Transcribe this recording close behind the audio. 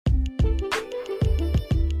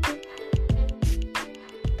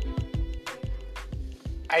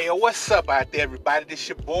Hey, yo, what's up out there, everybody? This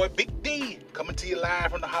your boy, Big D, coming to you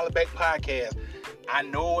live from the Hollaback Podcast. I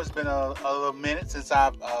know it's been a little minute since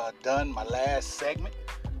I've done my last segment,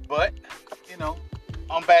 but,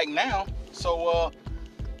 I'm back now. So,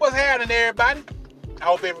 what's happening, everybody? I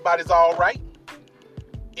hope everybody's all right.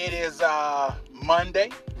 It is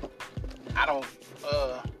Monday. I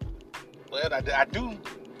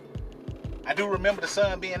do remember the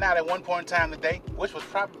sun being out at one point in time today, which was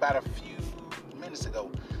probably about a few minutes ago.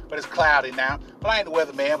 But it's cloudy now. Well, I ain't the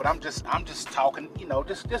weatherman, but I'm just talking,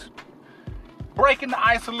 just breaking the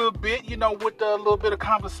ice a little bit, with a little bit of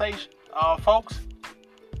conversation. Folks,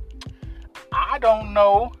 I don't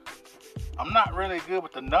know. I'm not really good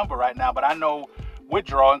with the number right now, but I know we're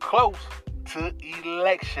drawing close to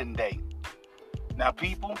Election Day. Now,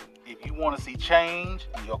 people, if you want to see change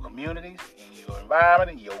in your communities, in your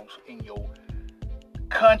environment, in your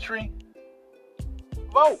country,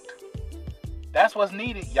 vote. That's what's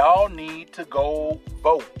needed. Y'all need to go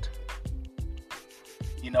vote.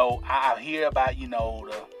 I hear about,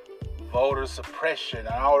 the voter suppression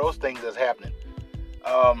and all those things that's happening.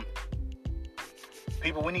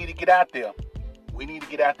 People, we need to get out there. We need to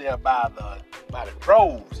get out there by the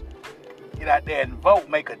droves. Get out there and vote.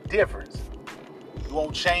 Make a difference. You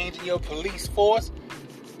won't change in your police force?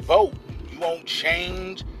 Vote. You won't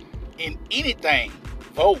change in anything?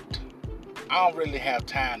 Vote. I don't really have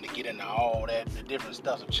time to get into all that, the different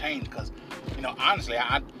stuff of change, because, honestly,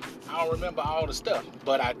 I don't remember all the stuff.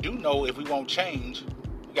 But I do know if we want change,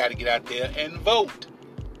 we got to get out there and vote.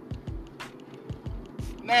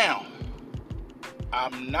 Now,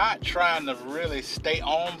 I'm not trying to really stay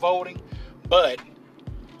on voting, but,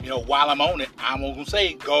 while I'm on it, I'm going to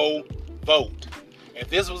say go vote. If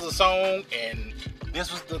this was a song and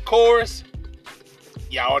this was the chorus,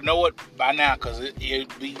 y'all know it by now, because it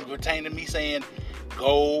be pertaining to me saying,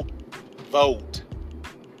 go vote.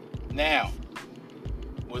 Now,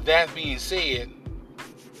 with that being said,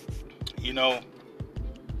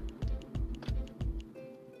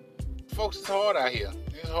 folks, it's hard out here.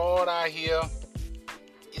 It's hard out here,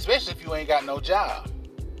 especially if you ain't got no job.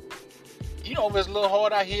 If it's a little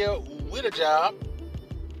hard out here with a job,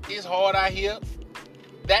 it's hard out here,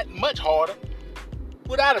 that much harder,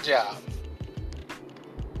 without a job.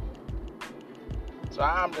 So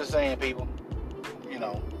I'm just saying, people,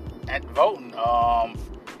 at voting,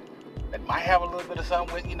 it might have a little bit of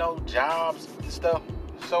something with, jobs and stuff.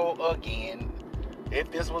 So again, if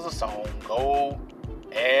this was a song, go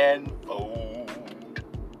and vote.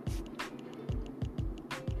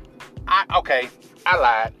 I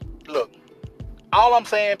lied. Look, all I'm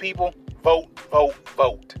saying, people, vote, vote,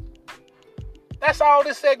 vote. That's all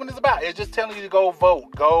this segment is about. It's just telling you to go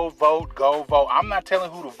vote, go vote, go vote. I'm not telling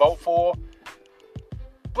who to vote for,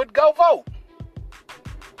 but go vote.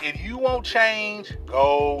 If you want change,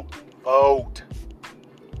 go vote.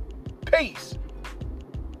 Peace.